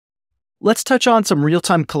let's touch on some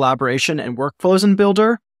real-time collaboration and workflows in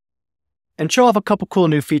Builder and show off a couple cool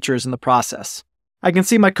new features in the process. I can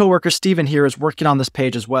see my coworker Steven here is working on this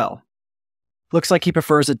page as well. Looks like he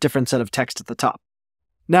prefers a different set of text at the top.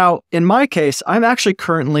 Now, in my case, I'm actually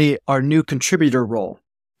currently our new contributor role.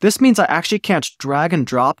 This means I actually can't drag and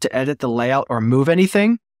drop to edit the layout or move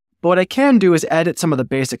anything, but what I can do is edit some of the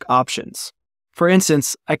basic options. For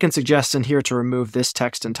instance, I can suggest in here to remove this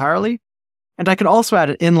text entirely, and I can also add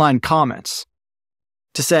an inline comment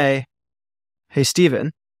to say, hey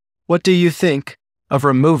Steven, what do you think of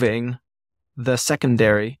removing the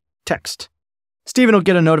secondary text? Steven will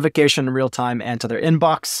get a notification in real time and to their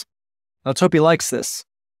inbox. Let's hope he likes this.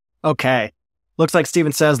 Okay, looks like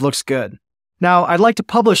Steven says looks good. Now, I'd like to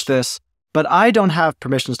publish this, but I don't have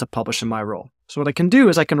permissions to publish in my role. So what I can do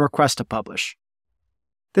is I can request to publish.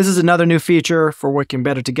 This is another new feature for working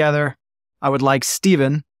better together. I would like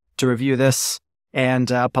Steven to review this and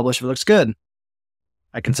publish if it looks good.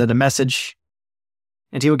 I can send a message,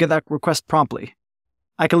 and he will get that request promptly.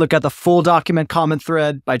 I can look at the full document comment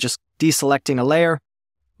thread by just deselecting a layer.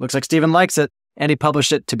 Looks like Steven likes it, and he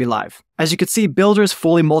published it to be live. As you can see, Builder is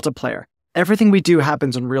fully multiplayer. Everything we do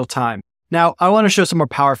happens in real time. Now, I want to show some more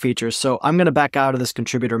power features, so I'm going to back out of this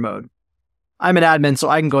contributor mode. I'm an admin, so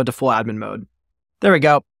I can go into full admin mode. There we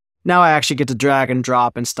go. Now I actually get to drag and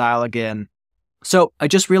drop and style again. So I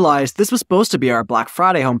just realized this was supposed to be our Black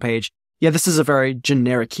Friday homepage, yet this is a very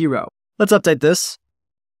generic hero. Let's update this.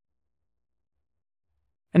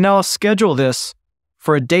 And now I'll schedule this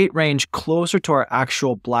for a date range closer to our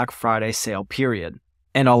actual Black Friday sale period,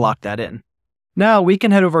 and I'll lock that in. Now we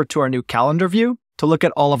can head over to our new calendar view to look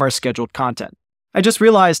at all of our scheduled content. I just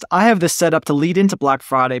realized I have this set up to lead into Black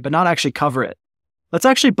Friday, but not actually cover it. Let's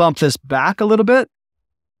actually bump this back a little bit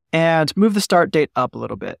and move the start date up a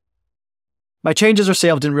little bit. My changes are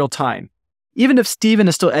saved in real time. Even if Steven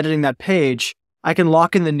is still editing that page, I can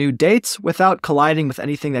lock in the new dates without colliding with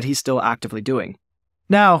anything that he's still actively doing.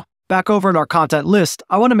 Now, back over in our content list,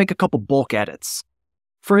 I want to make a couple bulk edits.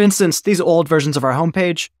 For instance, these old versions of our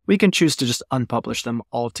homepage, we can choose to just unpublish them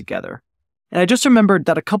altogether. And I just remembered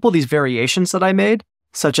that a couple of these variations that I made,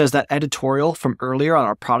 such as that editorial from earlier on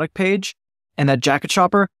our product page, and that jacket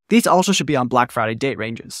shopper, these also should be on Black Friday date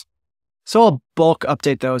ranges. So I'll bulk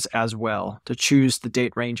update those as well to choose the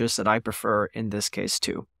date ranges that I prefer in this case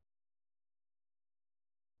too.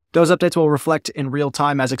 Those updates will reflect in real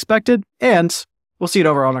time as expected, and we'll see it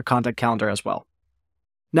over on our content calendar as well.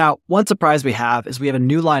 Now, one surprise we have is we have a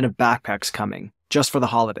new line of backpacks coming just for the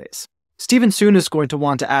holidays. Steven soon is going to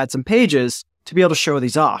want to add some pages to be able to show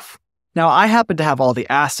these off. Now, I happen to have all the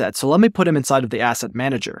assets, so let me put them inside of the asset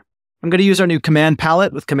manager. I'm going to use our new command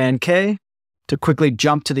palette with Command K to quickly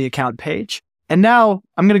jump to the account page. And now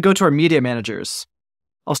I'm going to go to our media managers.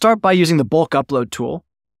 I'll start by using the bulk upload tool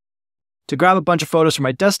to grab a bunch of photos from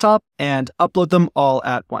my desktop and upload them all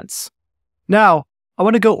at once. Now, I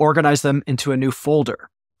want to go organize them into a new folder.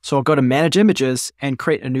 So I'll go to Manage Images and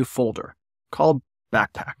create a new folder called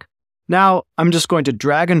Backpack. Now, I'm just going to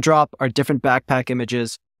drag and drop our different backpack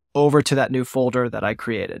images over to that new folder that I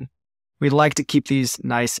created. We like to keep these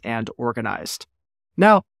nice and organized.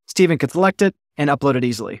 Now, Steven can select it and upload it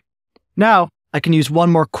easily. Now, I can use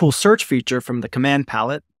one more cool search feature from the command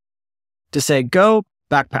palette to say Go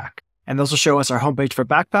Backpack. And this will show us our homepage for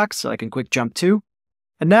backpacks, so I can quick jump to.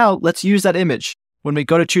 And now, let's use that image. When we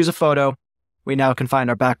go to choose a photo, we now can find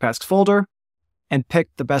our backpacks folder and pick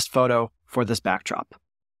the best photo for this backdrop.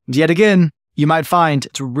 And yet again, you might find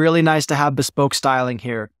it's really nice to have bespoke styling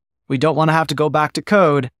here. We don't want to have to go back to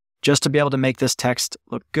code just to be able to make this text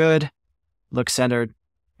look good, look centered,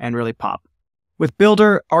 and really pop. With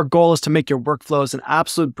Builder, our goal is to make your workflows an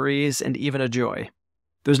absolute breeze and even a joy.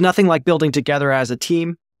 There's nothing like building together as a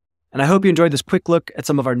team, and I hope you enjoyed this quick look at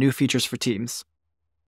some of our new features for teams.